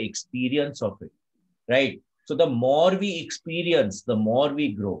just for the experience of it, right? So the more we experience, the more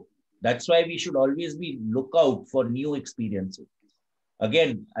we grow. That's why we should always be look out for new experiences.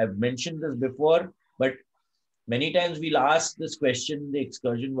 Again, I've mentioned this before, but many times we'll ask this question in the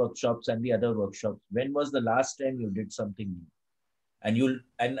excursion workshops and the other workshops. When was the last time you did something new?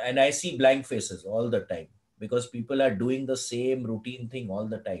 And I see blank faces all the time because people are doing the same routine thing all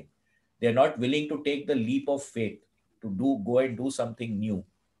the time. They're not willing to take the leap of faith to go and do something new.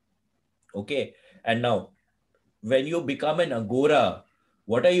 Okay. And now when you become an Aghora,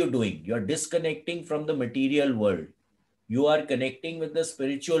 what are you doing? You're disconnecting from the material world. You are connecting with the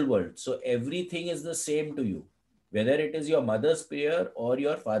spiritual world. So everything is the same to you, whether it is your mother's prayer or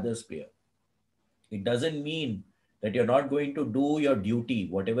your father's prayer. It doesn't mean that you're not going to do your duty,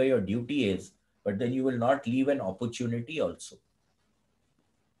 whatever your duty is, but then you will not leave an opportunity also.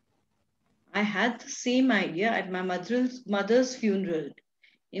 I had the same idea at my mother's funeral.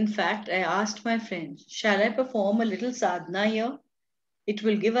 In fact, I asked my friend, "Shall I perform a little sadhana here? It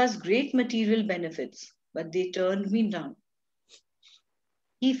will give us great material benefits." But they turned me down.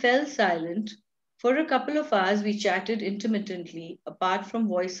 He fell silent. For a couple of hours, we chatted intermittently, apart from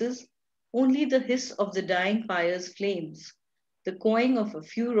voices, only the hiss of the dying fire's flames, the cawing of a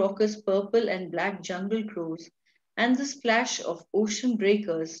few raucous purple and black jungle crows, and the splash of ocean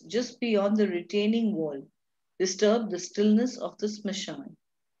breakers just beyond the retaining wall disturbed the stillness of the smashan.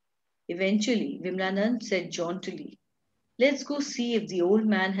 Eventually, Vimlanand said jauntily, "Let's go see if the old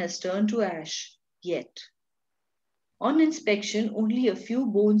man has turned to ash yet." On inspection, only a few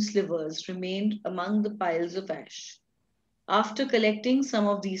bone slivers remained among the piles of ash. After collecting some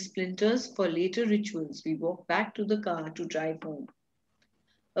of these splinters for later rituals, we walked back to the car to drive home.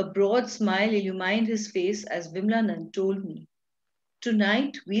 A broad smile illumined his face as Vimlanand told me,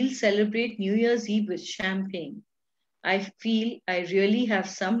 "Tonight we'll celebrate New Year's Eve with champagne. I feel I really have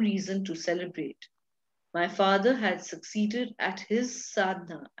some reason to celebrate. My father had succeeded at his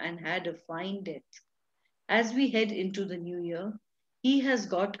sadhana and had a fine death. As we head into the new year, he has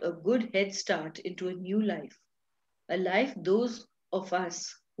got a good head start into a new life, a life those of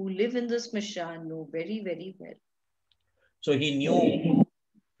us who live in the smashan know very, very well." So he knew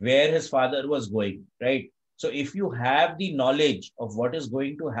where his father was going, right? So if you have the knowledge of what is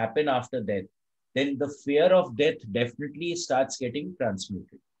going to happen after death, then the fear of death definitely starts getting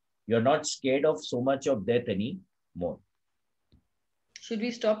transmuted. You're not scared of so much of death anymore. Should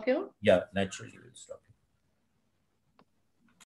we stop here? Yeah, naturally we'll stop.